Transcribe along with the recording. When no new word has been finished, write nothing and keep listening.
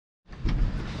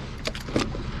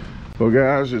Well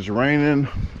guys, it's raining.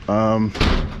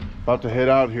 About to head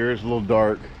out here. It's a little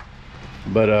dark,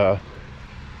 but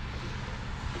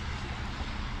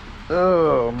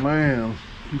oh man,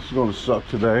 this is gonna suck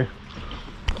today.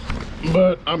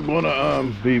 But I'm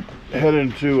gonna be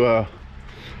heading to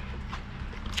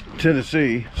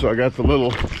Tennessee. So I got that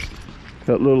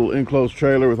little enclosed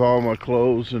trailer with all my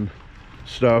clothes and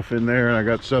stuff in there, and I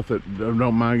got stuff that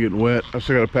don't mind getting wet. I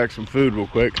still gotta pack some food real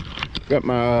quick. Got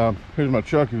my here's my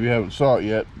truck if you haven't saw it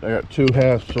yet. I got 2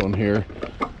 halves on here,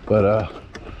 but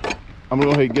I'm gonna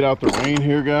go ahead and get out the rain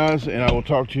here, guys, and I will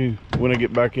talk to you when I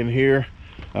get back in here.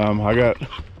 I got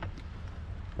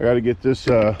to get this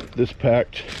this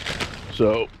packed,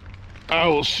 so I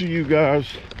will see you guys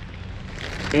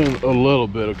in a little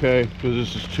bit, okay? Because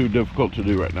this is too difficult to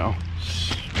do right now.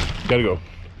 Gotta go.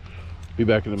 Be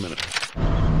back in a minute.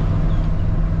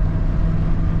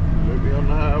 Look me on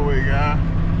the highway, guy.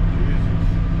 Jesus.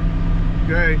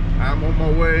 Okay, I'm on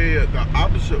my way the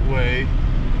opposite way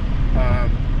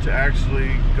to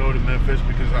actually go to Memphis,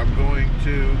 because I'm going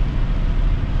to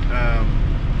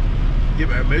get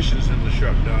my emissions in the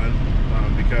truck done,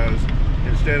 because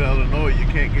in the state of Illinois you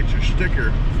can't get your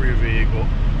sticker for your vehicle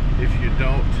if you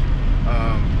don't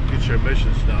get your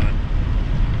emissions done.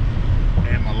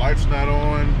 And my light's not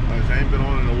on. It ain't been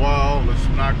on in a while. Let's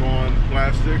knock on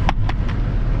plastic.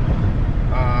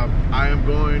 I am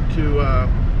going to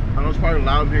I know it's probably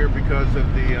loud here because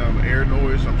of the air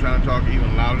noise. I'm trying to talk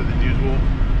even louder than usual,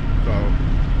 so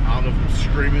I don't know if I'm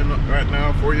screaming right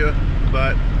now for you,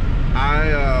 but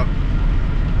I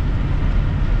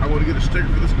want to get a sticker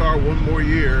for this car one more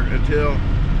year until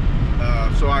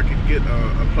so I can get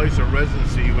a place of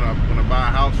residency when I buy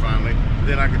a house finally.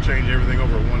 Then I can change everything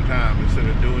over at one time instead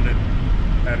of doing it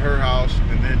at her house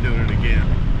and then doing it again.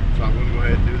 So I'm going to go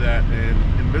ahead and do that. And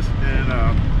in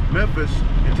Memphis,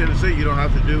 in Tennessee, you don't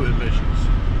have to do emissions.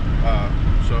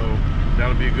 So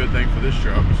that'll be a good thing for this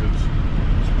truck, since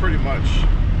it's pretty much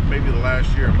maybe the last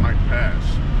year it might pass.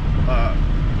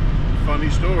 Funny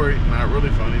story, not really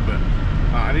funny, but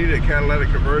I needed a catalytic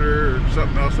converter or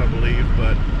something else, I believe,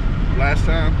 but last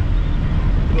time,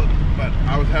 but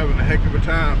I was having a heck of a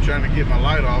time trying to get my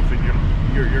light off, and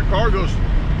your car goes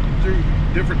through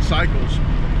different cycles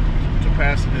to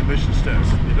pass an emissions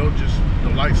test. You don't just, the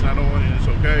light's not on and it's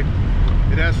okay.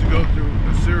 It has to go through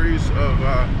a series of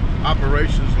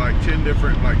operations, like 10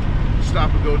 different, like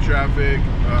stop and go traffic,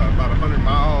 about 100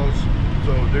 miles.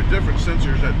 So there's different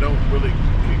sensors that don't really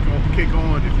kick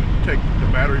on if you take the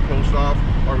battery post off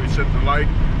or reset the light.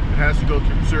 It has to go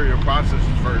through serial processes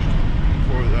first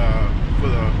for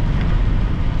the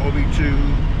OB2,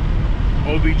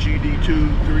 OBGD2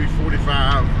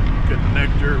 345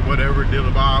 connector, whatever,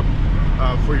 dillabob,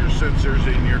 for your sensors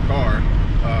in your car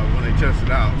when they test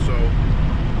it out. So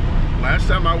last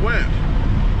time I went,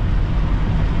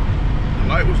 the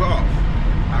light was off.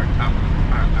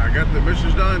 I got the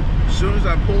emissions done. As soon as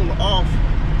I pulled off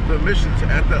the emissions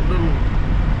at that little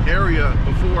area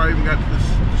before I even got to the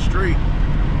street,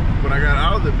 when I got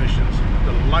out of the emissions,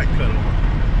 the light cut on.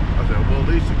 I said, well, at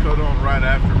least it cut on right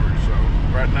afterwards. So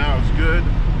right now it's good.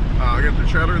 I got the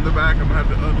trailer in the back. I'm gonna have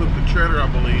to unhook the trailer, I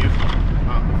believe,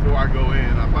 before I go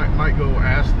in. I might go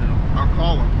ask them. I'll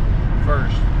call them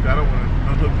first. I don't want to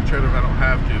unhook the trailer if I don't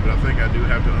have to, but I think I do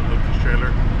have to unhook this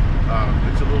trailer.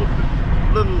 It's a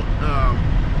little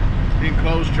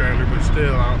enclosed trailer, but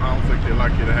still, I don't think they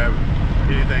like you to have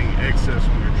anything excess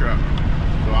on your truck.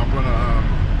 So I'm gonna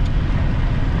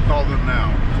call them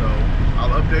now. So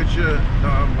I'll update you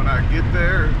when I get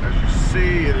there. As you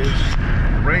see, it is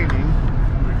raining.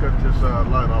 Let me cut this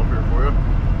light off here for you.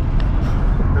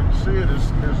 As you see,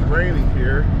 it's raining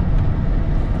here,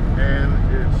 and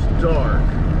it's dark.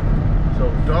 So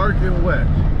dark and wet.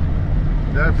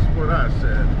 That's what I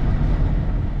said.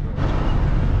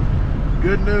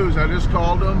 Good news, I just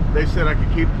called them. They said I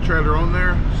could keep the trailer on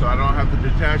there, so I don't have to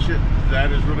detach it.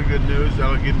 That is really good news.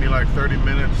 That'll give me like 30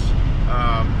 minutes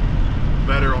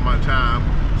better on my time,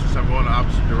 since I'm going the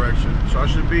opposite direction. So I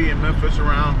should be in Memphis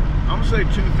around, I'm gonna say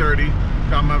 2:30.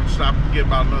 I'm gonna have to stop and get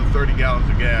about another 30 gallons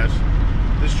of gas.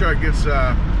 This truck gets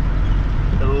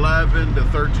 11 to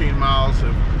 13 miles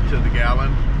to the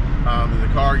gallon. And the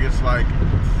car gets like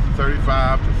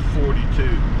 35 to 42.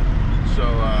 So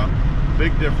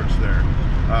big difference there.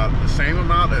 The same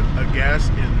amount of gas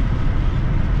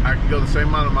I can go the same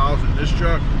amount of miles in this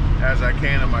truck as I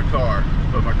can in my car.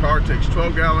 But my car takes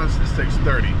 12 gallons, this takes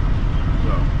 30.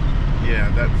 So yeah,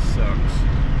 that sucks.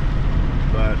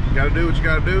 But you gotta do what you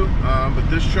gotta do. But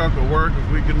this truck will work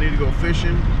if we need to go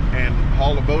fishing and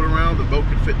haul a boat around. The boat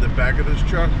can fit in the back of this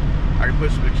truck. I can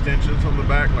put some extensions on the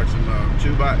back, like some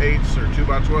 2x8s or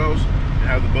 2x12s, and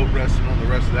have the boat resting on the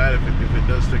rest of that if it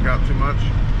does stick out too much.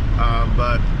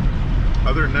 But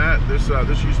other than that, this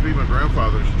used to be my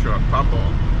grandfather's truck, Papa.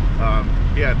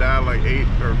 He had died like 8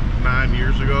 or 9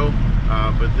 years ago,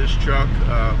 but this truck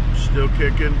still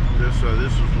kicking. This was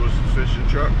his fishing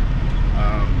truck.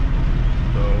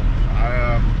 So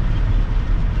I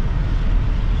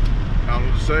don't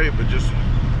know what to say, but just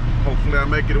hopefully I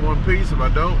make it in one piece. If I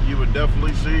don't, you would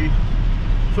definitely see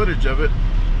footage of it.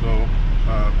 So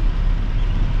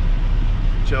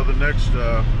till the next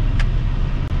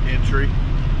entry.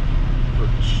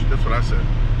 That's what I said.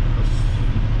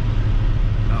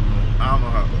 I don't know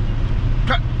how.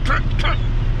 Cut.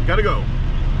 Gotta go.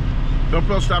 Don't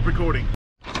press stop recording.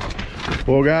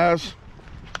 Well, guys,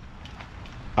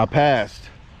 I passed.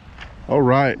 All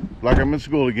right, like I'm in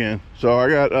school again. So I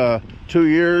got 2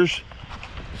 years,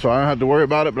 so I don't have to worry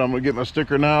about it. But I'm gonna get my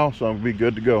sticker now, so I'm gonna be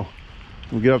good to go.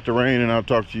 We'll get off the rain, and I'll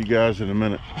talk to you guys in a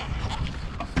minute.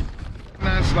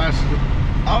 9 slices of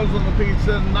olives on the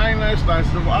pizza, 99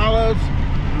 slices of olives,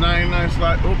 99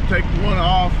 slices. Oh, take one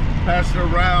off, pass it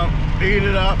around, eat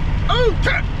it up. Oh,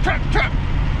 tap.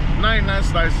 99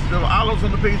 slices of olives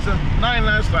on the pizza,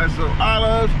 99 slices of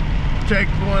olives. Take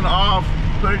one off,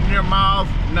 put it in your mouth.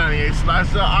 98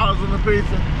 slices of olives on the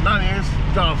pizza, 98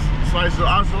 slices of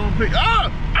olives on the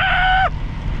pizza.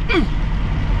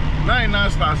 99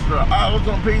 slices of olives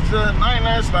on pizza,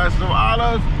 99 slices of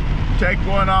olives. Take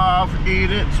one off,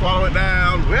 eat it, swallow it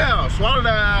down. Well, swallow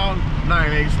down.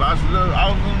 98 slices of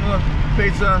olives on the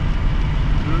pizza,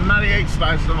 98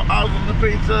 slices of olives on the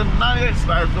pizza, 98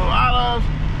 slices of olives.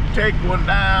 Take one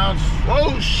down.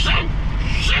 Oh, shake.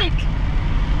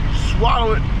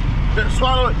 Swallow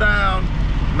it down.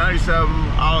 97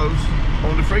 olives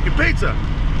on the freaking pizza.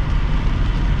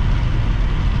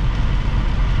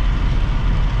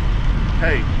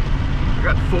 Hey, I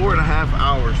got 4.5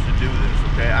 hours to do this,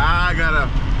 okay? I gotta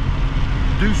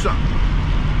do something.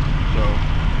 So,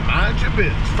 mind your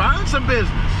business. Find some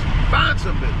business.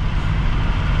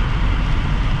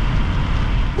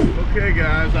 Okay,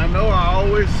 guys, I know I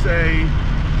always say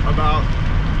about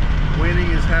not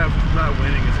winning is half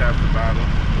the battle.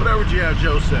 Whatever G.I.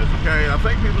 Joe says, okay? I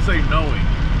think people say knowing.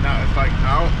 Now, it's like,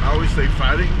 I always say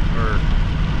fighting or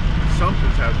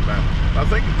something's half the battle. I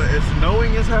think it's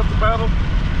knowing is half the battle.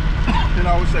 And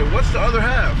I always say, what's the other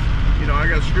half? You know, I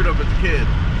got screwed up as a kid,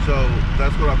 so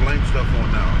that's what I blame stuff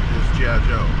on now, is G.I.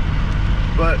 Joe.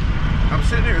 But I'm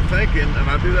sitting here thinking, and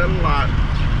I do that a lot.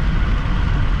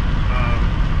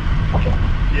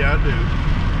 Yeah, I do.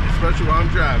 Especially while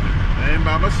I'm driving. I ain't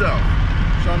by myself.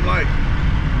 So I'm like,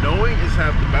 knowing is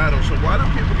half the battle. So why do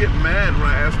people get mad when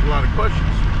I ask a lot of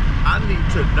questions? I need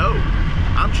to know.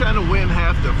 I'm trying to win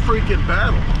half the freaking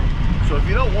battle. So if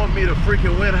you don't want me to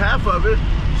freaking win half of it,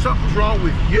 something's wrong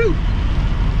with you.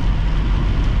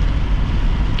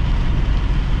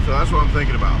 So that's what I'm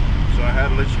thinking about. So I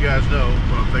had to let you guys know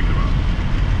what I'm thinking about.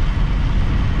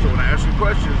 So when I ask you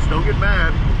questions, don't get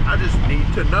mad. I just need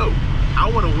to know. I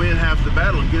want to win half the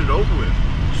battle and get it over with,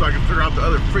 so I can figure out the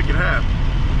other freaking half.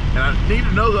 And I need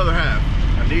to know the other half.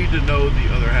 I need to know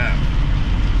the other half.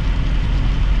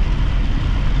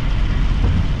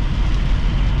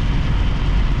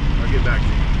 I'll get back to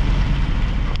you.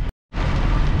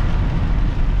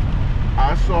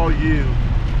 I saw you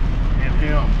and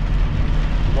him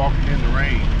walking in the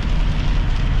rain.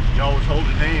 Y'all was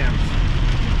holding hands.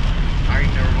 I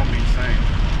ain't never gonna be the same.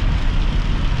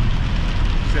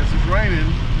 Since it's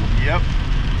raining, yep,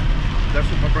 that's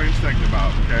what my brain's thinking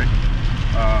about, okay?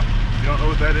 If you don't know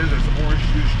what that is, that's Orange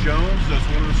Juice Jones. That's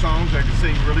one of the songs I can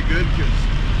sing really good because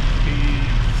he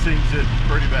sings it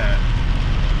pretty bad.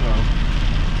 So,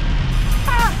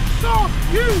 I saw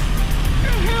you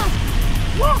and him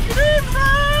walking in the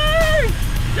rain.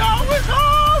 Y'all was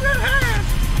holding hands.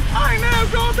 I ain't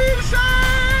never gonna be the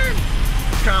same.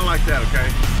 It's kind of like that, okay?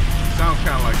 Sounds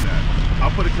kind of like that.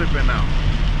 I'll put a clip in now.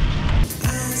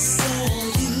 I saw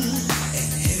you and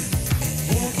him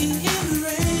walking in the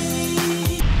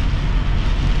rain.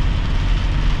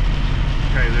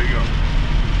 Okay, there you go.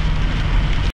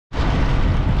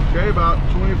 Okay, about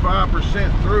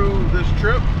 25% through this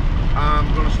trip. I'm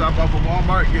going to stop off at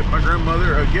Walmart and get my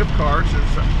grandmother a gift card,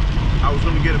 since I was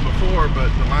going to get it before, but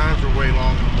the lines are way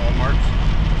long in the Walmarts.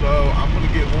 So I'm going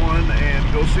to get one and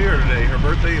go see her today. Her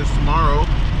birthday is tomorrow,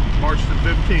 March the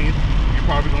 15th. You're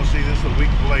probably going to see this a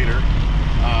week later.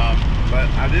 But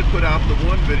I did put out the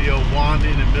one video, 1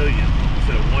 in a million,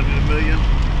 instead of 1 in a million.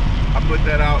 I put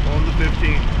that out on the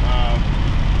 15th.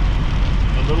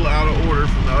 A little out of order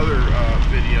from the other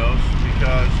videos,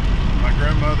 because my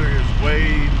grandmother is way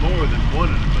more than 1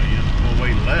 in a million, or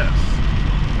way less.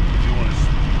 If you want to,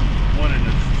 1 in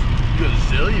a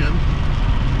gazillion.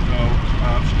 So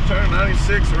she's turning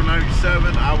 96 or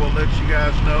 97. I will let you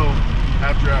guys know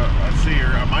after I see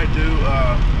her. I might do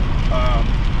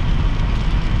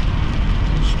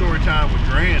story time with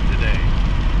Gran today.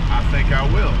 I think I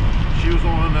will. She was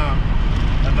on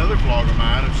another vlog of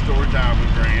mine of story time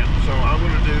with Gran. So I'm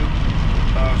going to do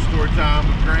story time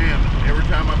with Gran every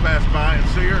time I pass by and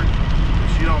see her. If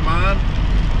she don't mind,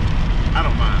 I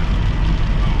don't mind.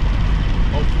 So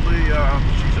hopefully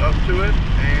she's up to it,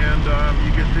 and you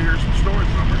get to hear some stories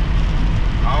from her.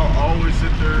 I'll always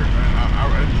sit there and I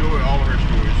enjoy all of her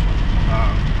stories.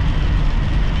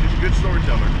 She's a good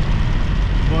storyteller.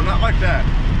 Well, not like that.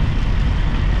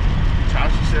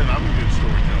 Tasha said I'm a good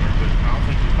storyteller, but I don't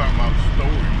think she's talking about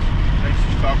stories. I think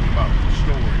she's talking about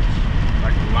stories.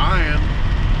 Like a lion.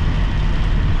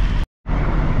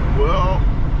 Well,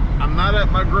 I'm not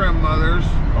at my grandmother's,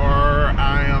 or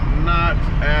I am not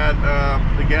at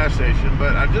the gas station,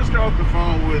 but I just got off the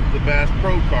phone with the Bass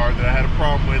Pro car that I had a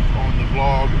problem with on the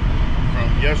vlog from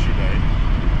yesterday.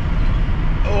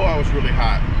 Oh, I was really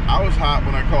hot. I was hot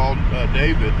when I called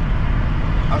David.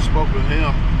 I spoke with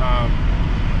him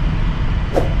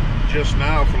just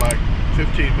now for like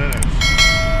 15 minutes.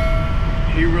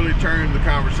 He really turned the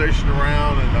conversation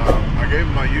around, and I gave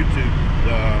him my YouTube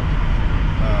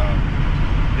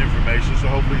information, so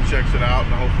hopefully he checks it out,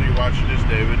 and hopefully you're watching this,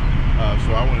 David.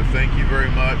 So I want to thank you very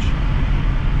much.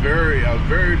 I was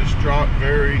very distraught,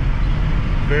 very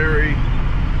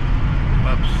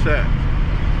upset,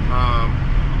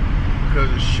 because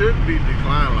it shouldn't be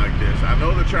declined like this. I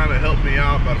know they're trying to help me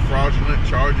out about fraudulent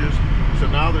charges, so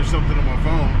now there's something on my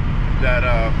phone that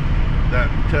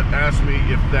asks me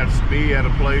if that's me at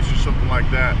a place or something like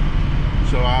that.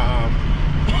 So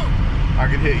I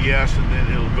can hit yes, and then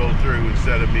it'll go through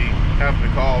instead of me having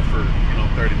to call for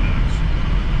 30 minutes.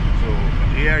 So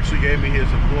he actually gave me his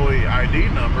employee ID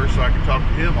number so I can talk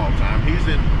to him all the time. He's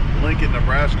in Lincoln,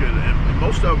 Nebraska, and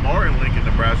most of them are in Lincoln,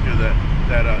 Nebraska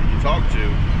that you talk to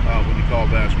when you call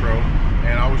Bass Pro.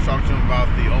 And I was talking to him about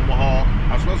the Omaha.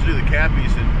 I was supposed to do the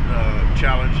Cappies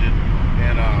challenge in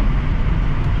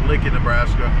Lincoln,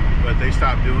 Nebraska, but they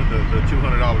stopped doing the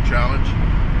 $200 challenge.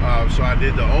 So I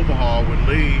did the Omaha with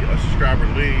Lee, a subscriber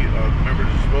Lee, a member of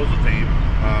the disposal team.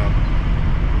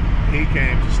 He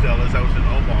came to Stella's. I was in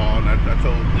Omaha, and I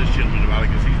told this gentleman about it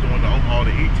because he's going to Omaha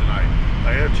to eat tonight.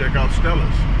 I had to check out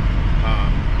Stella's.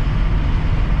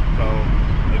 So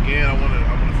again, I want to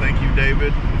thank you,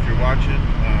 David, if you're watching.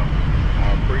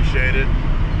 I appreciate it.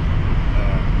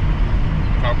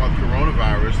 Talking about the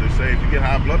coronavirus, they say if you get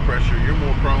high blood pressure, you're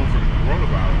more prone for the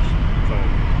coronavirus. So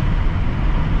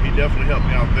he definitely helped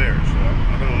me out there. So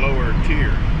I'm going to lower a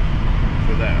tier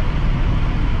for that.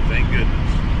 Thank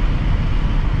goodness.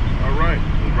 All right,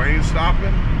 the rain's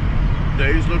stopping.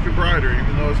 Day's looking brighter,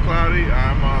 even though it's cloudy.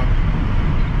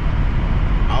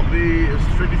 It's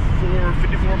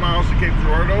 54 miles to Cape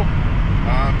Girardeau.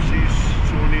 She's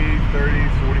 20, 30,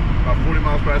 40, about 40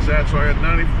 miles past that. So I got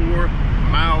 94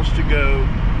 miles to go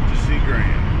to see Gran,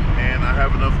 and I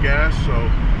have enough gas, so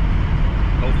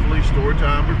hopefully story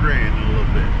time with Gran in a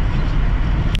little bit.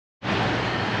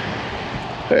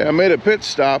 Hey, I made a pit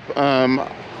stop.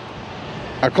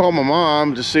 I called my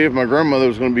mom to see if my grandmother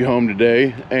was going to be home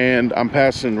today, and I'm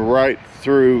passing right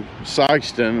through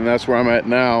Sikeston, and that's where I'm at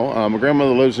now. My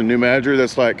grandmother lives in New Madrid.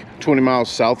 That's like 20 miles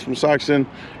south from Sikeston,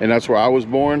 and that's where I was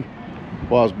born.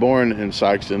 Well, I was born in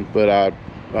Sikeston, but I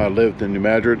lived in New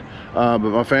Madrid. But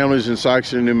my family's in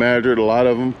Sikeston, New Madrid, a lot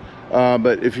of them.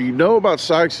 But if you know about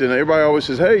Sikeston, everybody always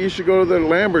says, hey, you should go to the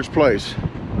Lambert's place.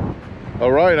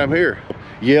 All right, I'm here.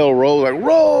 Yell rolls, like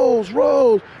rolls,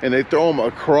 rolls, and they throw them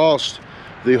across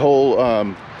the whole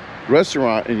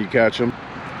restaurant, and you catch them.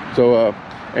 So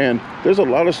and there's a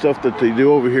lot of stuff that they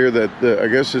do over here that I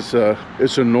guess it's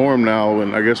a norm now,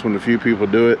 and I guess when a few people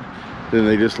do it, then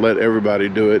they just let everybody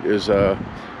do it. Is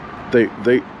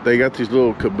they got these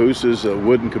little cabooses,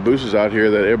 wooden cabooses out here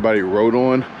that everybody rode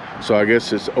on, so I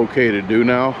guess it's okay to do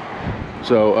now.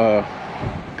 So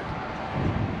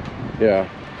yeah,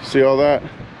 see all that?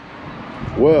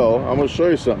 Well, I'm gonna show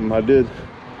you something I did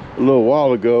a little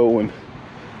while ago when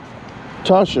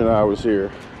Tasha and I was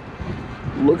here.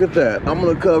 Look at that. I'm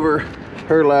gonna cover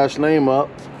her last name up,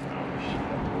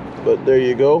 but there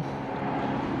you go.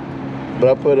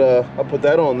 But I put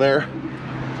that on there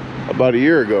about a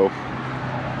year ago.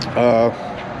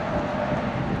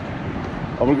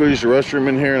 I'm gonna go use the restroom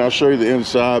in here, and I'll show you the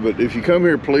inside. But if you come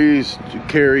here, please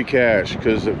carry cash,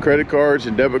 because the credit cards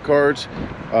and debit cards,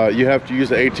 you have to use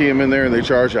the ATM in there, and they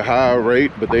charge a high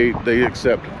rate, but they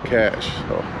accept cash.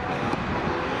 So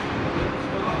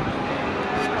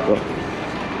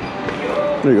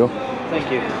there you go. Thank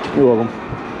you. You're welcome.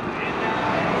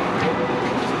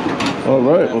 All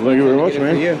right. Well, thank you very much,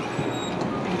 man. You.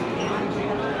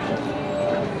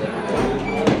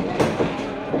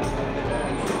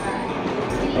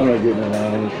 I'm not getting in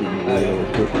line. I'm just shooting the video real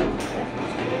quick.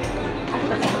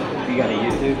 You got a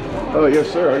YouTube? Oh,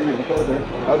 yes, sir. I can get my card there.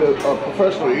 I'm a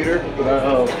professional eater, but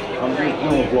I'm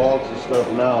doing vlogs and stuff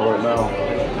right now.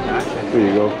 Here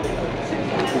you go.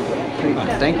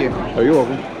 Thank you. Oh, you're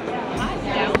welcome.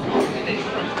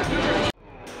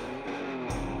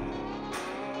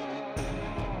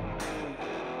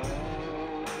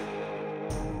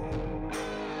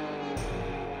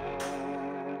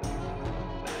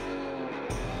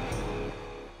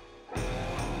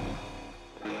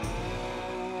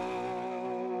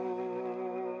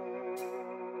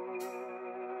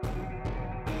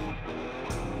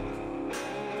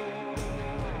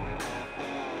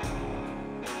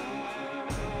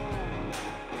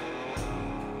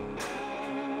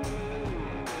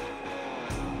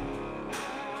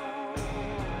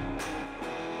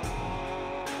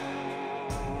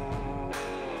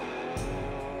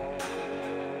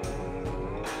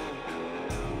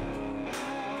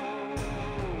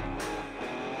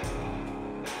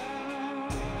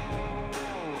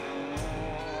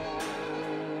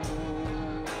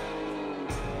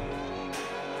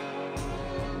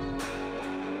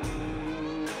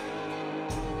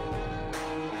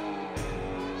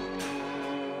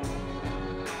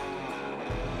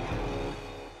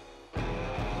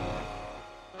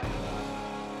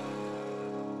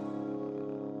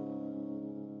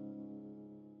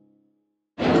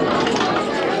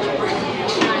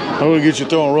 I'm gonna get you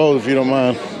throwing rolls if you don't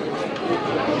mind.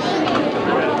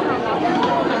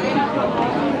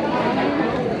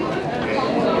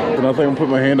 And I think I'm gonna put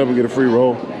my hand up and get a free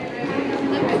roll.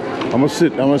 I'm gonna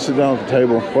sit down at the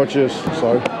table. Watch this.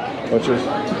 Sorry. Watch this.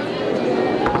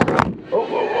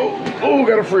 Oh,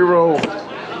 got a free roll.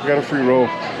 Got a free roll.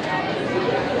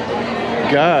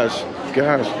 Guys, I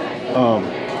gotta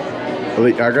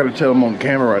tell them on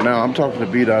camera right now. I'm talking to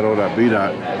B.O.B.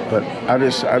 but I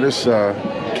just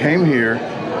came here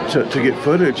to get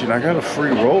footage, and I got a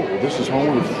free roll. This is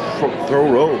home with throw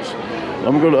rolls. I'm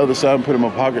gonna go to the other side and put it in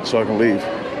my pocket so I can leave.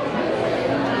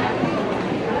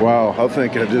 Wow, I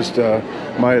think I just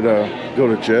might go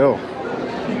to jail.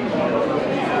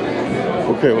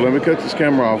 Okay, well, let me cut this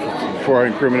camera off before I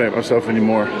incriminate myself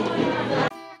anymore.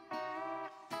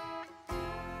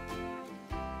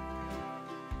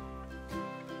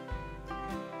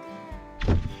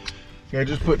 Okay, I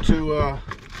just put 2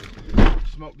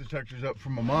 smoke detectors up for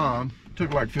my mom.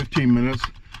 Took like 15 minutes.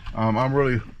 I'm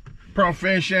really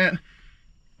proficient,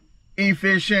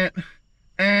 efficient,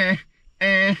 yeah,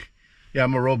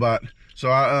 I'm a robot.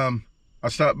 So I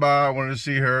stopped by. I wanted to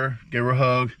see her, gave her a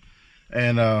hug,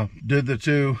 and did the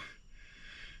 2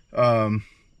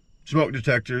 smoke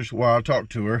detectors while I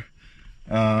talked to her,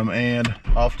 and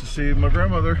off to see my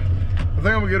grandmother. I think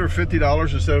I'm gonna get her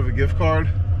 $50 instead of a gift card.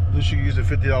 Then she can use the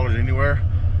 $50 anywhere.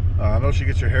 I know she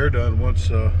gets her hair done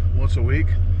once a week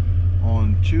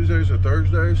on Tuesdays or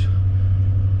Thursdays,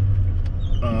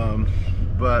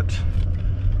 but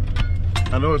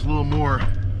I know it's a little more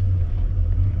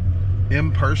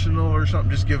impersonal or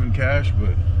something, just giving cash,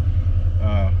 but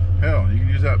hell, you can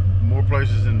use that more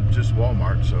places than just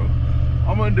Walmart. So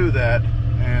I'm gonna do that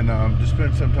and just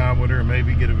spend some time with her and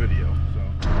maybe get a video. So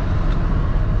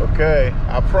okay,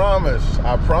 I promise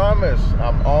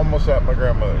I'm almost at my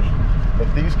grandmother's,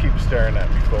 but these keep staring at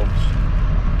me, folks.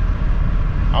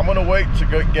 I'm gonna wait to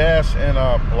get gas in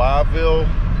Blytheville,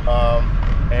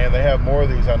 and they have more of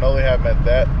these. I know they have them at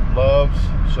That Loves,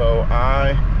 so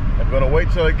I am gonna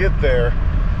wait till I get there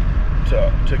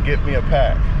to get me a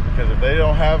pack, because if they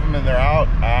don't have them and they're out,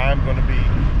 I'm gonna be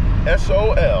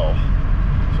SOL.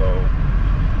 So,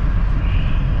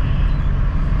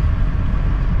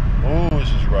 ooh,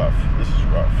 this is rough. This is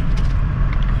rough.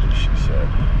 That's what she said.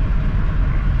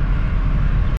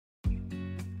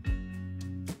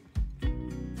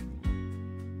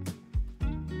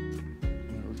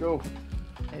 There we go.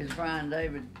 As Brian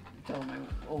David told me,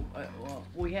 well,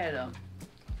 we had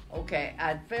okay,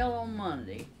 I fell on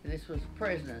Monday. This was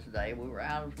President's Day. We were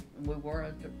at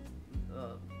the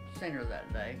center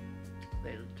that day.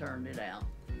 They turned it out.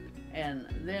 And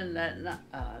then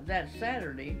that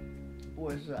Saturday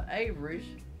was Avery's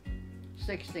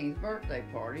 16th birthday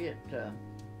party at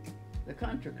the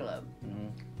country club. Mm-hmm.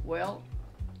 Well,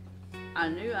 I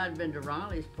knew I'd been to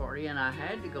Riley's party, and I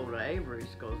had to go to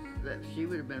Avery's because she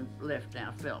would have been left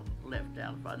out, felt left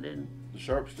out if I didn't. The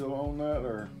Sharp still own that,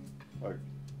 or like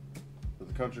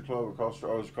the country club across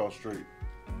the street?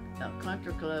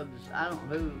 Country clubs, I don't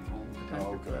know who owns the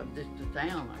country club. Just the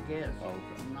town, I guess. Oh,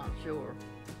 okay. I'm not sure.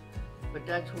 But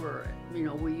that's where, you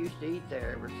know, we used to eat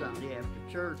there every Sunday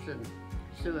after church, and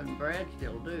Sue and Brad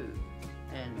still do.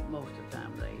 And most of the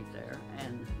time they eat there.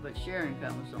 But Sharon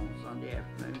comes on Sunday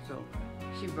afternoon, so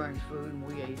she brings food and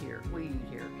we eat here. We eat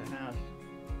here at the house,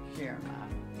 Sharon and I.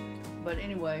 But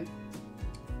anyway,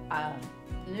 I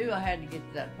knew I had to get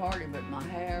to that party, but my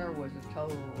hair was a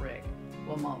total wreck.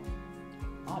 Well,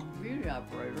 my beauty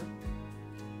operator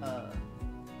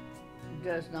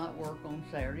does not work on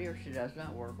Saturday, or she does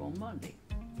not work on Monday.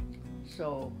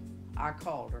 So I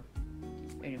called her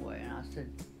anyway, and I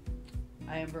said,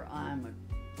 Amber,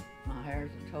 my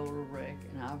hair's a total wreck,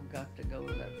 and I've got to go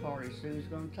to that party. Sue's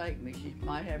gonna take me. She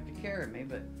might have to carry me,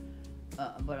 but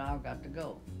I've got to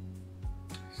go.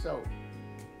 So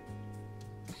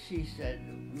she said,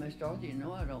 Miss Dorothy, you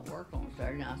know I don't work on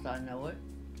Saturday. And I said, I know it.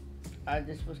 I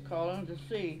just was calling to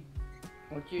see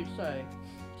what you'd say.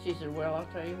 She said, well, I'll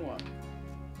tell you what.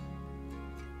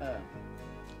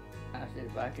 I said,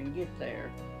 if I can get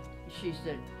there. She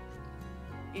said,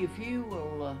 if you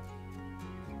will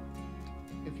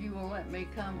let me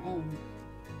come home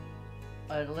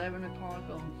at 11 o'clock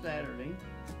on Saturday,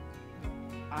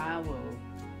 I will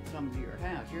come to your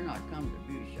house. You're not coming to the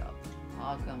beauty shop.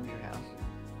 I'll come to your house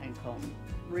and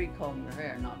recomb your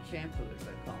hair, not shampoo it,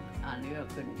 but comb it. I knew I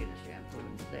couldn't get a shampoo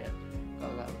instead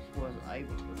because I wasn't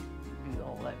able to do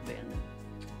all that bending.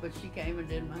 But she came and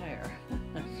did my hair.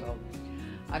 So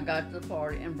I got to the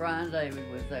party, and Brian David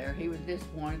was there. He was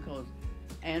disappointed because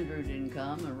Andrew didn't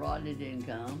come and Rodney didn't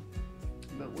come.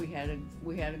 But we had a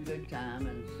good time,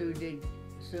 and Sue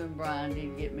and Brian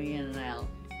did get me in and out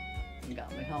and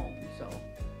got me home. So,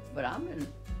 but I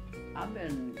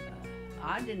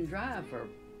didn't drive for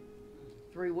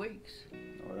 3 weeks.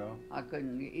 Oh yeah. I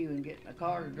couldn't even get a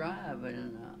car to drive,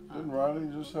 and Didn't Rodney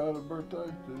just had a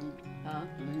birthday? Huh?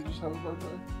 Did he just have a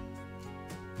birthday?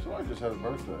 Somebody just had a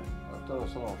birthday. I thought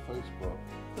I saw on Facebook.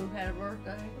 Who had a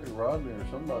birthday? Hey, Rodney or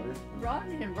somebody.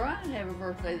 Rodney and Brian have a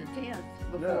birthday the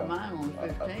 10th before mine on the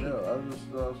 15th.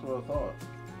 That's what I thought.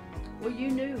 Well, you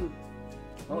knew.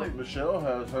 Oh, when, Michelle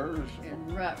has hers.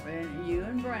 and, right, and you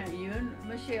and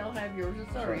Michelle have yours the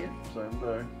 30th. Same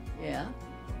day. Yeah.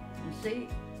 And see,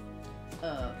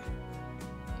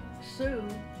 Sue,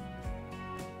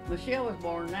 Michelle was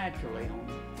born naturally on,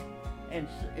 and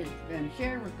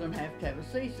Sharon was going to have a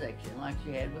C-section like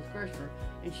she had with Christopher,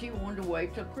 and she wanted to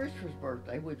wait till Christopher's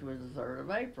birthday, which was the 3rd of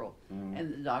April. Mm.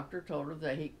 And the doctor told her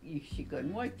that she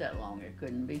couldn't wait that long; it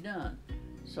couldn't be done.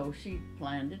 So she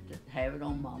planned it to have it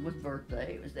on Mama's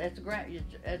birthday. That's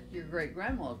your great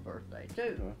grandma's birthday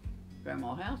too, Okay.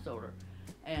 Grandma Householder,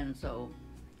 and so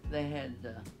they had.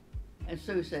 And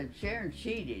Sue said Sharon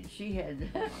cheated. She had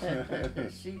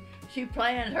she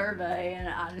planned her day, and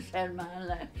I just had mine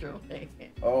naturally.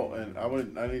 Oh, and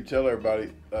I need to tell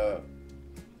everybody,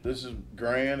 this is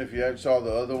Gran. If you hadn't saw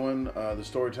the other one, the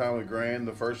Storytime with Gran,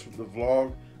 the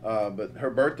vlog, but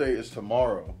her birthday is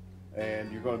tomorrow,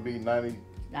 and you're going to be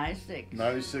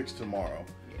 96 tomorrow.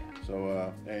 Yeah.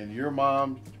 So, and your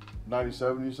mom,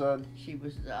 97, you said? She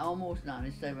was almost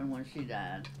 97 when she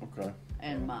died. Okay.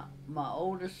 And my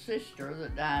oldest sister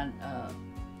that died,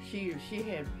 she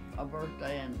had a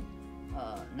birthday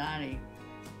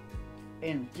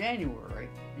in January,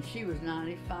 and she was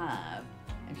 95,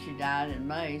 and she died in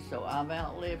May. So I've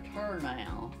outlived her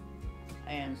now,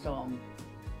 and so I'm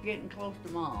getting close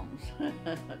to Mom's,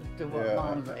 to what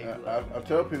Mom's age was. I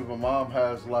tell people my mom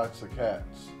has lots of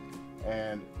cats,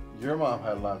 and your mom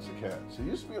had lots of cats. It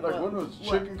used to be like, what was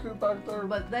chicken coop back there?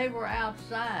 But they were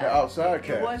outside. They're outside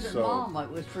cats. It wasn't Mama, it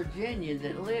was Virginia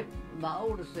that lived, my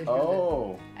oldest sister.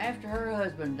 Oh. After her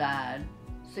husband died,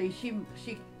 see, she,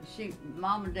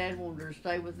 Mom and Dad wanted her to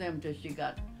stay with them until she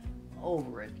got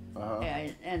over it. Uh-huh.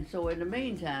 And so in the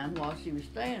meantime, while she was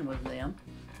staying with them,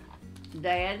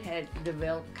 Dad had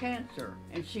developed cancer,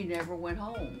 and she never went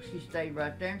home. She stayed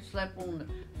right there and slept on the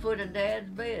foot of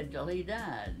Dad's bed till he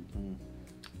died. Mm.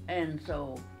 And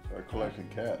so... Started collecting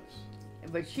cats.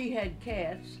 But she had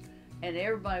cats, and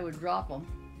everybody would drop them,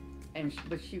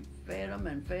 but she fed them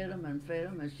and fed them and fed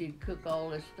them, and she'd cook all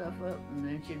this stuff up, and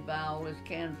then she'd buy all this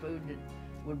canned food that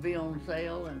would be on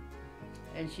sale,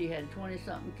 and she had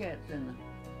 20-something cats in the...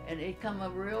 And it come a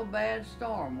real bad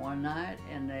storm one night,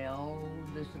 and they all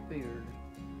disappeared.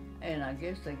 And I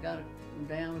guess they got it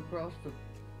down across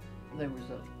there was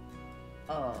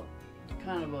a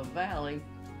kind of a valley,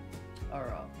 or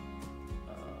a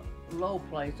low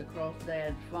place across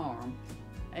Dad's farm,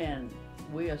 and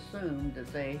we assumed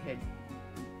that they had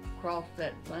crossed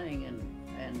that thing,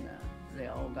 and they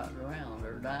all got drowned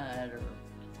or died or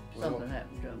something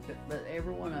happened to them. But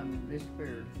every one of them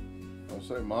disappeared. I'll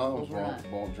say moms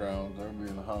overnight. won't drown. They'll be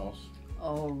in the house.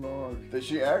 Oh Lord. That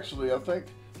she actually, I think,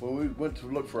 when we went to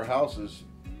look for houses,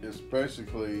 it's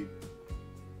basically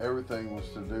everything was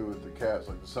to do with the cats,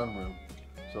 like the sunroom.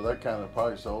 So that kind of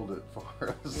probably sold it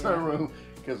for the sunroom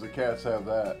because the cats have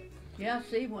that. Yeah,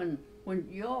 see, when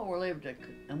y'all lived at,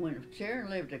 and when Sharon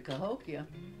lived at Cahokia,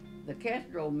 the cats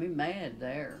drove me mad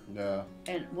there. Yeah.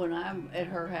 And when I'm at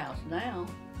her house now,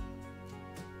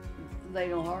 they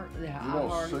don't hardly, You I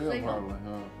won't hardly see see them them hardly,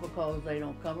 huh? because they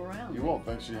don't come around. You me. won't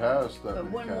think she has that But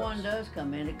many when cats. one does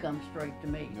come in, it comes straight to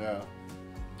me. Yeah.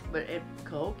 But at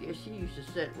Cahokia, she used to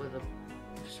sit with a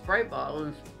spray bottle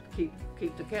and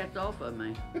keep the cats off of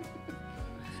me.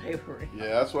 They were, Yeah,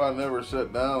 that's why I never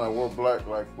sat down. I wore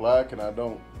black, and I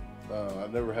don't. I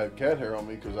never had cat hair on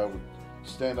me because I would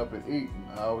stand up and eat.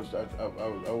 And I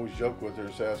always joke with her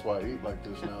and say that's why I eat like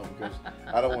this now because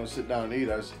I don't want to sit down and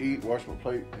eat. I just eat, wash my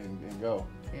plate, and go.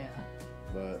 yeah.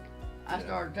 But I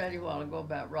started telling you a while ago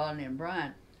about Rodney and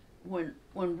Brian. When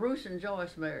Bruce and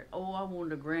Joyce married, oh, I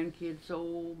wanted a grandkid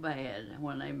so bad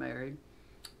when they married,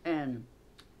 and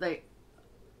it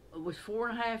was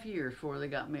 4.5 years before they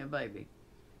got me a baby.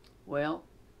 Well,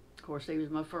 of course, he was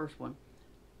my first one,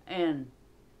 and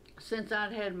since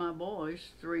I'd had my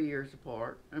boys 3 years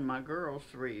apart and my girls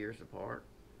 3 years apart,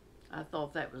 I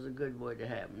thought that was a good way to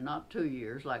have them. Not 2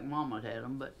 years like Mama had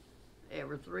them, but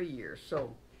every 3 years.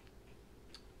 So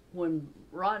when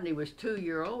Rodney was 2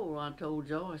 years old, I told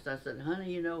Joyce, I said,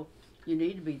 honey, you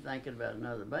need to be thinking about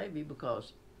another baby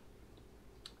because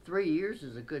 3 years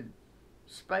is a good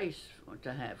space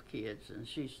to have kids. And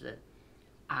she said,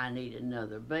 I need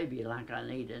another baby like I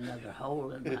need another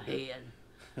hole in my head.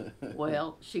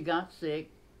 Well, she got sick.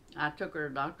 I took her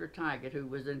to Dr. Taggett, who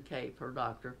was in Cape, her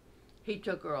doctor. He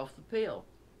took her off the pill.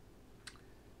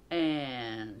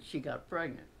 And she got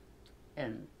pregnant.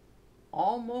 And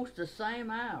almost the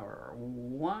same hour,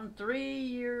 3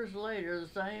 years later, the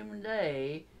same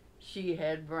day, she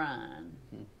had Brian.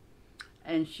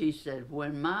 And she said,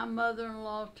 when my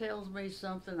mother-in-law tells me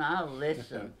something, I'll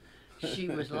listen. She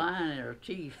was lying in her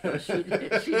teeth. She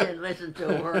didn't listen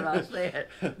to a word I said,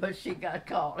 but she got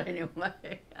caught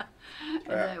anyway. And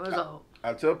that was all.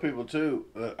 I tell people too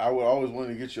that I would always want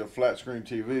to get you a flat screen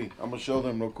TV. I'm gonna show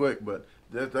them real quick, but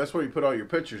that's where you put all your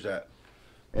pictures at.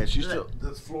 And she's still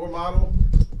this floor model.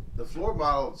 The floor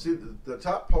model. See the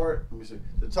top part. Let me see.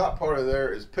 The top part of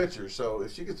there is pictures. So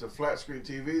if she gets a flat screen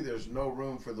TV, there's no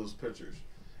room for those pictures,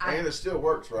 and it still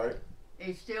works, right?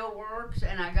 It still works,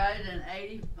 and I got it in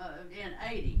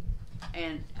 80,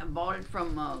 and I bought it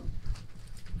from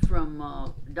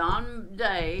Don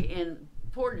Day in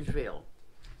Portageville.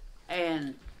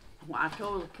 And I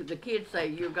told the kids, say,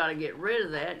 you've got to get rid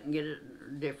of that and get a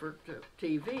different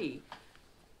TV.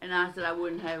 And I said I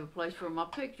wouldn't have a place for my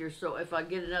pictures, so if I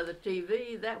get another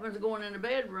TV, that one's going in the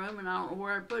bedroom, and I don't know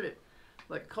where I'd put it.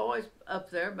 But Coy's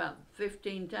up there about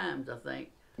 15 times, I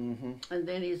think. Mm-hmm. And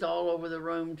then he's all over the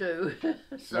room too.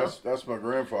 So that's my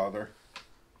grandfather.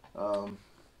 Yeah,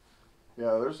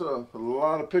 there's a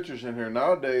lot of pictures in here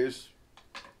nowadays.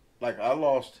 Like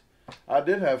I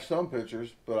did have some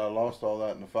pictures, but I lost all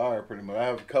that in the fire pretty much. I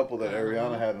have a couple that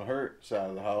Ariana had on her side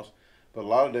of the house, but a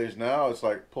lot of days now it's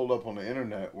like pulled up on the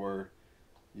internet where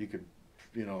you could,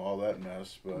 all that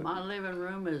mess. But my living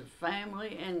room is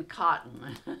family and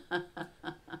cotton.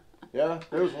 Yeah,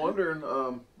 they was wondering,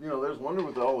 there's wondering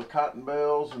with all the cotton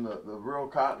bales and the real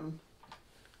cotton.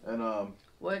 And,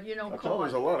 well, I told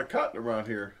there's a lot of cotton around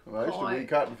here. I used to weed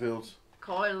cotton fields.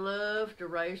 Coy loved to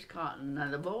raise cotton.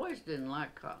 Now, the boys didn't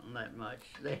like cotton that much.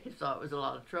 They thought it was a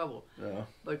lot of trouble. Yeah.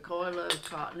 But Coy loved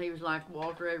cotton. He was like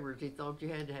Walter Edwards. He thought you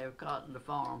had to have cotton to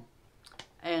farm.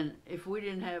 And if we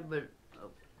didn't have but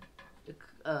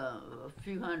a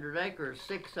few hundred acres,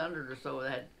 600 or so,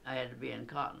 I had to be in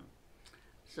cotton.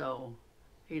 So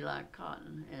he liked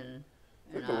cotton, and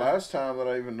I think the last time that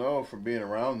I even know from being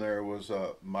around there was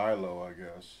Milo, I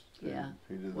guess. Yeah.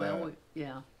 He did that.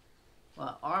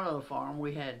 Well, our little farm,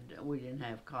 we didn't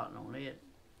have cotton on it.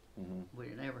 Mm-hmm. We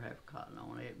didn't ever have cotton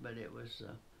on it, but it was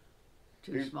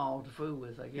too small to fool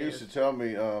with, I guess. He used to tell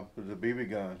me with the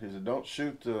BB gun, he said, don't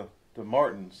shoot the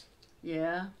martins.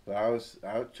 Yeah. But I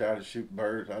would try to shoot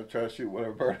birds. I would try to shoot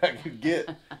whatever bird I could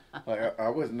get. Like I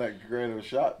wasn't that great of a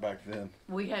shot back then.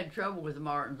 We had trouble with the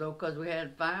martins though, because we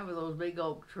had 5 of those big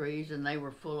oak trees, and they were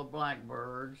full of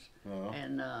blackbirds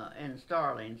and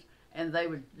starlings, and they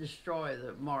would destroy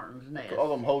the martin's nest. All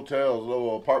them hotels,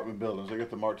 little apartment buildings, they got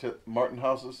the martin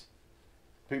houses.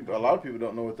 A lot of people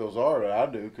don't know what those are. I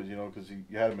do, because you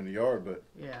had them in the yard, but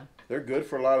yeah, they're good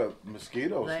for a lot of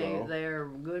mosquitoes. They're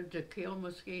good to kill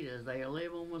mosquitoes. They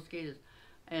live on mosquitoes,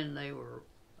 and they were,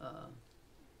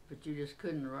 but you just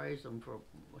couldn't raise them.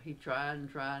 He tried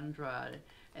and tried and tried,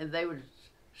 and they would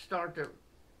start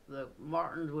the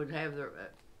martins would have their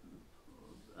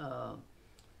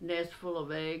nest full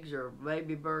of eggs or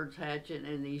baby birds hatching,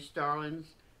 and these starlings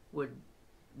would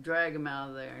drag them out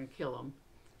of there and kill them.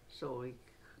 So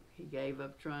he gave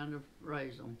up trying to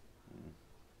raise them.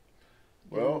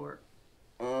 Well,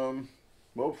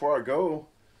 before I go,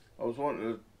 I was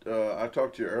wanting to, I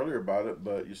talked to you earlier about it,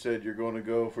 but you said you're going to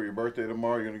go for your birthday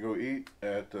tomorrow. You're going to go eat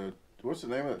at the, what's the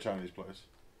name of that Chinese place?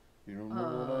 You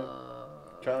remember the name?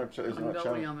 China, is it not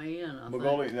China?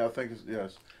 Mongolian, I think it's,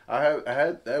 yes. I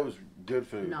had, that was good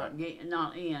food. Not in,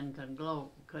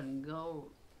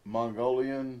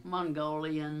 Mongolian,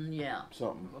 yeah.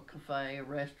 Something. A cafe, a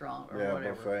restaurant, or yeah,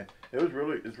 whatever. Buffet.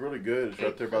 It's really good. It's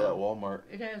right there by that Walmart.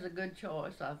 It has a good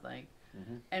choice, I think.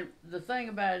 And the thing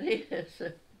about it is,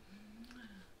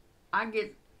 I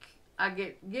get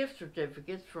gift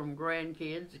certificates from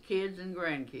grandkids, kids and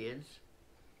grandkids.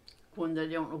 When they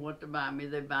don't know what to buy me,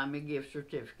 they buy me gift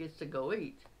certificates to go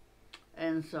eat.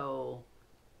 And so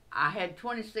I had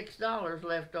 $26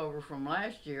 left over from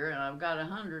last year, and I've got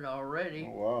 $100 already.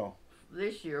 Oh, wow.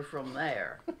 This year from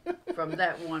there, from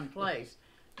that one place.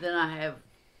 Then I have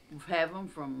them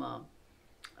from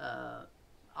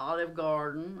Olive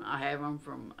Garden. I have them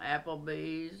from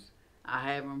Applebee's. I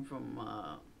have them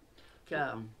from you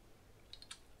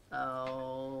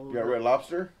got Red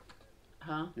Lobster?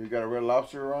 Huh? You got a Red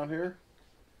Lobster around here?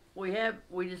 We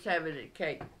just have it at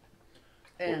Cape.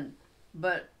 And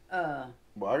well,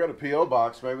 I got a P.O.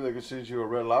 box. Maybe they can send you a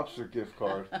Red Lobster gift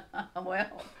card.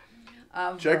 well,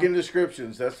 check in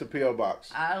descriptions. That's the P.O.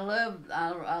 box. I love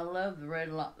the Red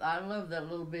Lobster. I love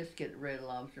that little biscuit Red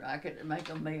Lobster. I could make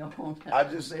a meal on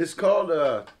that. It's called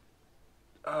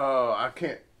I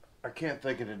can't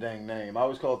think of the dang name. I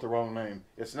always call it the wrong name.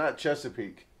 It's not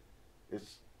Chesapeake.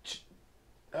 It's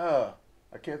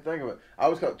I can't think of it. I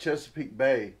always call it Chesapeake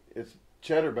Bay. It's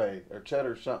Cheddar Bay or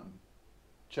Cheddar something.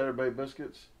 Cheddar Bay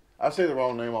biscuits. I say the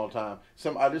wrong name all the time.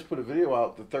 I just put a video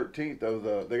out the 13th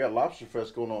of they got Lobster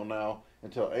Fest going on now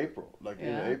until April,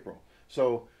 into April.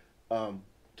 So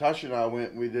Tasha and I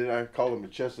went and I called them a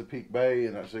Chesapeake Bay,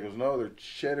 and she goes, no, they're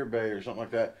Cheddar Bay or something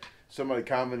like that. Somebody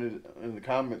commented in the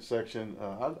comment section,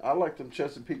 I like them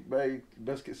Chesapeake Bay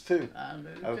biscuits too. I do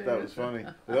I thought too. that was funny.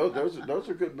 Those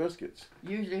are good biscuits.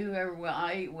 Usually whoever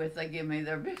I eat with, they give me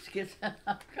their biscuits.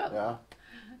 Yeah.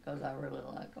 Because I really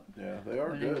like them. Yeah, they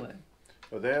are good. Anyway.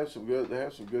 But they have some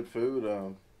good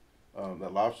food.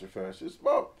 That Lobster Fest, it's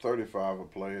about $35 a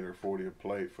plate or $40 a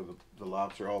plate for the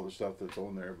lobster, all the stuff that's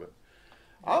on there. But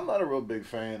I'm not a real big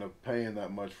fan of paying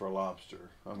that much for a lobster.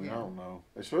 I mean, I don't know.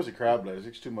 Especially crab legs.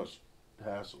 It's too much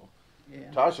hassle. Yeah.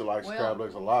 Tasha likes crab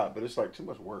legs a lot, but it's like too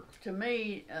much work. To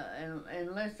me,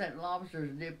 unless that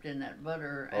lobster's dipped in that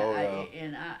butter,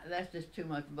 that's just too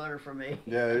much butter for me.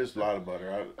 Yeah, it is a lot of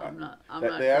butter. I'm not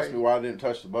they asked me why I didn't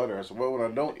touch the butter. I said, well, when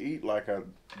I don't eat like I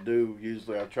do,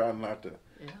 usually I try not to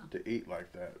eat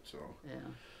like that. So. Yeah.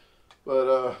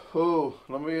 But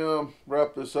let me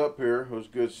wrap this up here. It was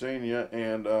good seeing you,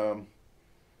 and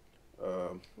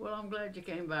well, I'm glad you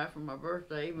came by for my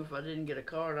birthday. Even if I didn't get a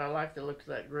card, I like the look of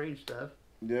that green stuff.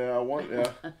 Yeah,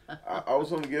 I was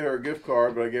going to get her a gift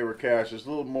card, but I gave her cash. It's a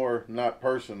little more not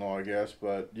personal, I guess,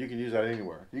 but you can use that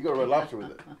anywhere. You go to Red Lobster with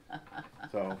it.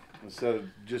 So instead of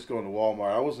just going to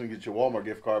Walmart, I was going to get you a Walmart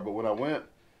gift card, but when I went,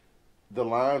 the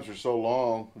lines were so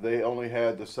long, they only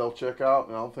had the self-checkout,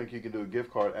 and I don't think you can do a gift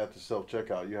card at the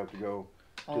self-checkout. You have to go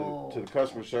to the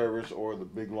customer service or the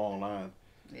big long line.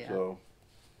 Yeah. So,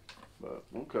 but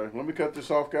okay, let me cut this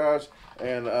off, guys.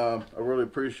 And I really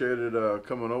appreciated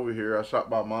coming over here. I stopped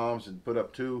by Mom's and put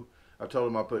up I told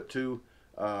them I put two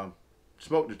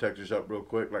smoke detectors up real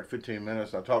quick, like 15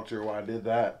 minutes. I talked to her while I did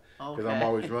that because I'm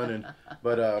always running.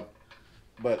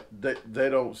 But they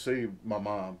don't see my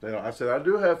mom. They don't. I said, I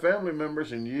do have family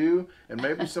members, and you and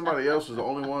maybe somebody else was the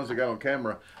only ones that got on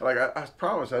camera. Like, I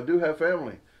promise, I do have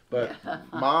family. But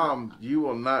Mom, you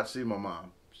will not see my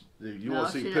mom. You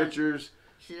won't see pictures.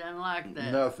 She doesn't like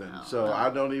that. Nothing. So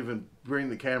I don't even bring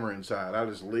the camera inside. I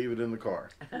just leave it in the car.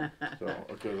 So,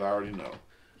 because I already know.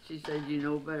 She said you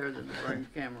know better than to bring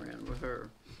the camera in with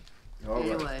her.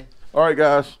 Anyway. All right,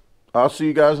 guys. I'll see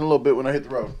you guys in a little bit when I hit the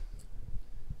road.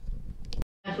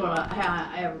 That's how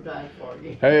I advertise for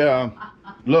you. Hey,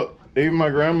 look, even my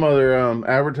grandmother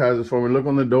advertises for me. Look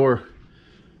on the door.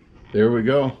 There we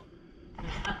go.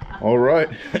 All right.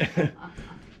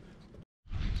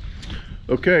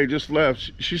 Okay, just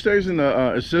left. She stays in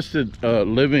the assisted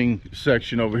living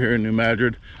section over here in New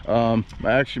Madrid.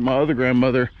 Actually, my other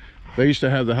grandmother, they used to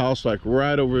have the house like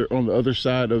right over on the other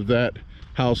side of that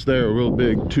house there, a real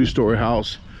big 2-story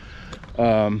house.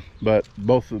 But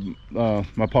both of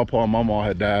my papa and mama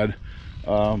had died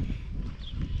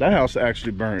That house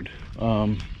actually burned.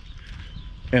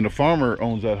 And the farmer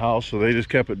owns that house, so they just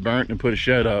kept it burnt and put a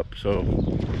shed up. So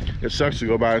it sucks to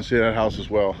go by and see that house as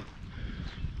well.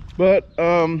 But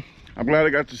I'm glad I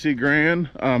got to see Gran.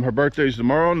 Her birthday's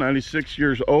tomorrow, 96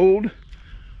 years old.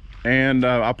 And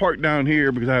I parked down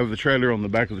here because I have the trailer on the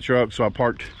back of the truck. So I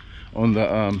parked on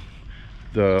the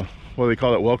what do they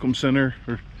call it, welcome center,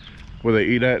 or where they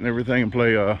eat at and everything and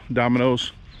play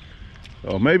dominoes.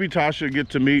 So maybe Tasha will get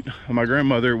to meet my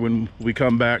grandmother when we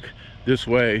come back this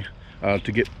way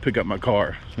to pick up my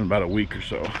car in about a week or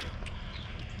so.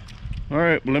 All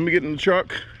right, well, let me get in the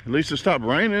truck. At least it stopped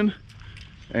raining,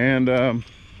 and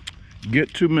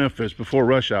get to Memphis before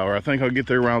rush hour. I think I'll get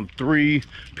there around 3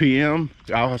 p.m.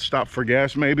 I'll stop for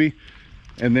gas maybe,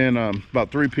 and then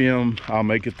about 3 p.m. I'll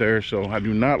make it there. So I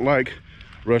do not like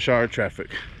rush hour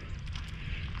traffic.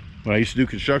 When I used to do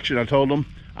construction, I told them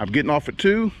I'm getting off at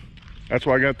 2. That's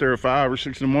why I got there at 5 or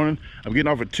 6 in the morning. I'm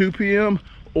getting off at 2 p.m.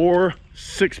 or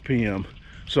 6 p.m.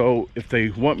 So if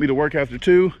they want me to work after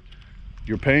 2,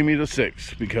 you're paying me to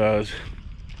 6, because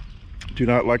I do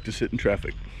not like to sit in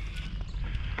traffic.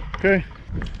 Okay,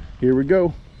 here we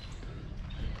go.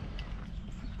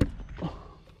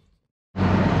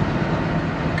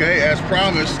 Okay, as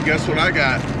promised, guess what I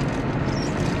got?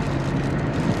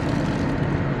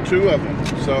 2 of them.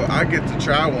 So I get to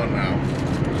try one now.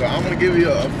 So I'm gonna give you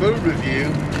a food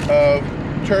review of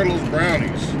Turtle's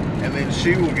brownies, and then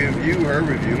she will give you her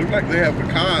review. Look like they have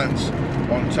pecans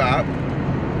on top,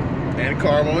 and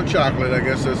caramel and chocolate. I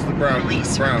guess that's the brownie.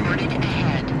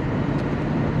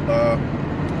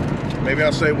 Maybe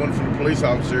I'll save one for the police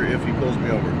officer if he pulls me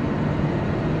over.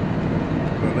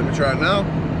 But let me try it now.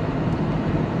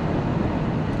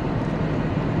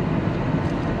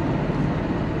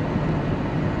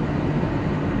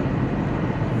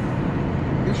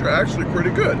 These are actually pretty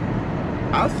good.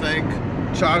 I think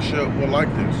Tasha will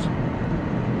like this.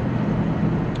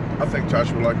 I think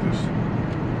Tasha will like this.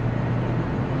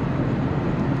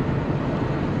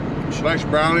 She likes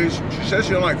brownies. She says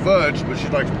she don't like fudge, but she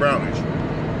likes brownies.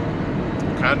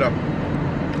 Kind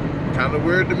of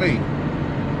weird to me.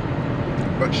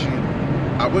 But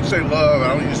I would say love.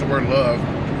 I don't use the word love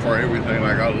for everything.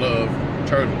 Like I love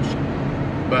turtles,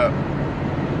 but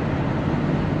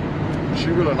she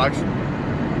really likes them.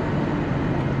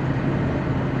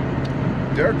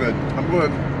 They're good. I'm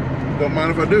good. Don't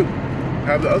mind if I do.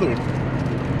 Have the other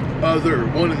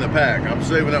one in the pack. I'm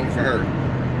saving that one for her.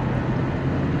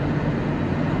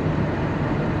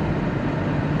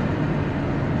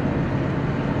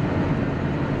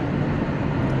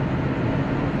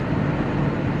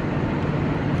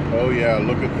 Oh yeah,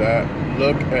 look at that.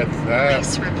 Look at that.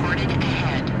 Police reported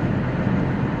ahead.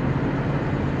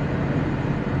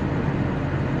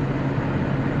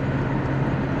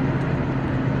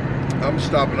 I'm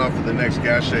stopping off at the next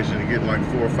gas station and getting like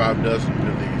 4 or 5 dozen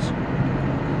of these.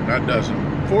 Not dozen,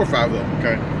 4 or 5 of them,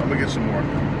 okay? I'm gonna get some more,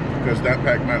 because that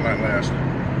pack might not last.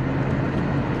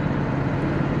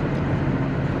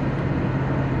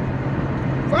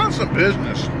 Find some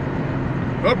business.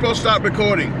 GoPro, stop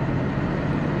recording.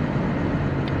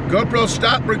 GoPro,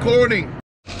 stop recording.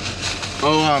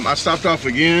 Oh, I stopped off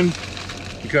again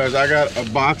because I got a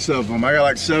box of them. I got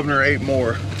like 7 or 8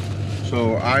 more.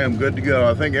 So I am good to go.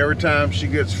 I think every time she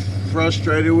gets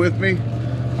frustrated with me,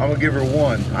 I'm gonna give her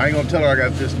one. I ain't gonna tell her I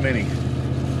got this many.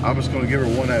 I'm just gonna give her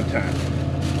one at a time.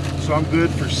 So I'm good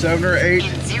for 7 or 8 In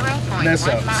 0.1 mess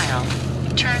ups. mile,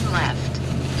 turn left.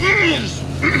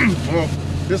 Well,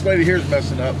 this lady here's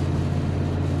messing up.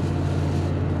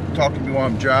 Talking to me while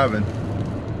I'm driving.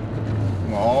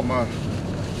 All my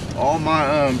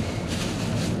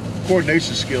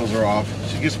coordination skills are off.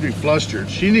 She gets me flustered.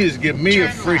 She needs to give me a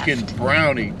freaking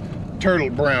brownie, turtle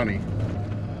brownie.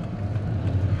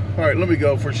 All right, let me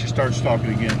go before she starts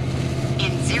talking again.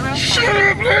 In 0. Shut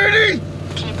up, lady!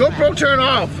 GoPro, turn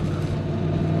off.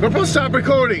 GoPro, stop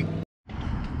recording.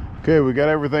 Okay, we got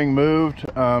everything moved.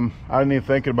 I didn't even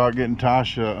think about getting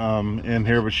Tasha in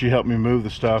here, but she helped me move the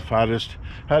stuff. I just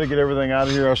had to get everything out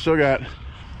of here. I still got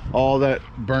all that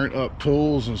burnt up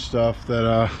tools and stuff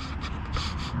that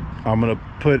I'm gonna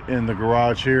put in the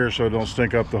garage here so it don't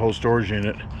stink up the whole storage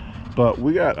unit. But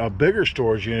we got a bigger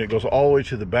storage unit. It goes all the way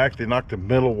to the back. They knocked the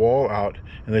middle wall out,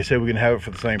 and they say we can have it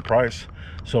for the same price.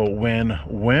 So when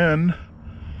I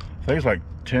think it's like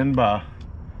 10 by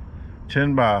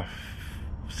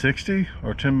 60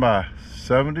 or 10 by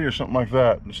 70 or something like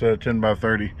that instead of 10 by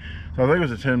 30. So I think it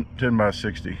was a 10 by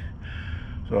 60.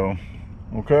 So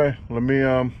okay, let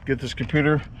me get this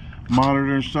computer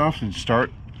monitor and stuff and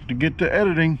start to get to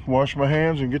editing, wash my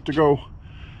hands and get to go.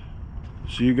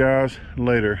 See you guys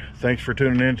later. Thanks for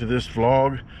tuning in to this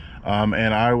vlog.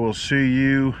 And I will see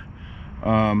you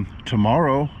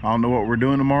tomorrow. I don't know what we're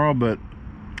doing tomorrow, but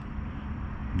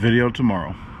video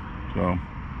tomorrow. So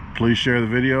please share the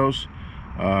videos.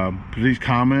 Please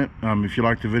comment if you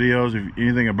like the videos. If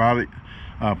anything about it,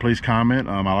 please comment.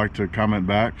 I like to comment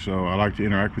back, so I like to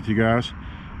interact with you guys.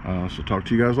 So talk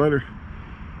to you guys later.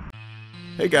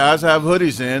 Hey guys, I have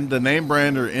hoodies in. The name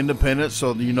brand are independent,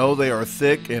 so you know they are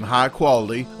thick and high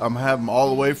quality. I'm having them all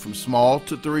the way from small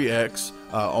to 3X,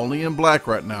 only in black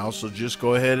right now, so just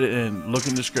go ahead and look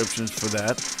in descriptions for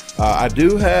that. I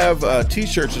do have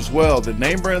t-shirts as well. The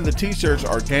name brand of the t-shirts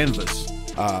are canvas.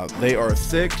 They are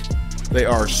thick, they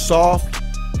are soft.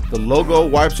 The logo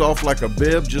wipes off like a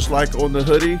bib, just like on the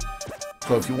hoodie.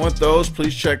 So if you want those,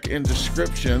 please check in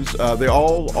descriptions. They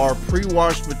all are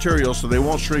pre-washed material, so they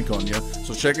won't shrink on you.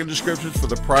 So check in descriptions for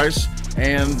the price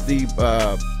and the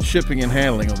shipping and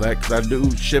handling of that, because I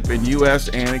do ship in US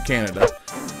and in Canada.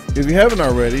 If you haven't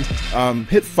already,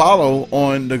 hit follow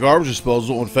on the Garbage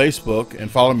Disposal on Facebook and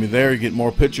follow me there. You get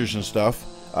more pictures and stuff.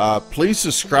 Please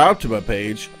subscribe to my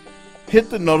page. Hit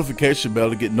the notification bell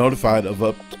to get notified of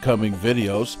upcoming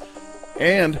videos.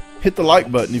 And hit the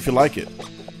like button if you like it.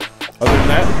 Other than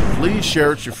that, please share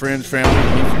it with your friends, family,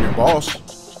 and even your boss.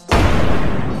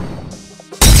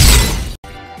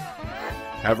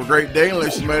 Have a great day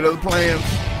unless you made other plans.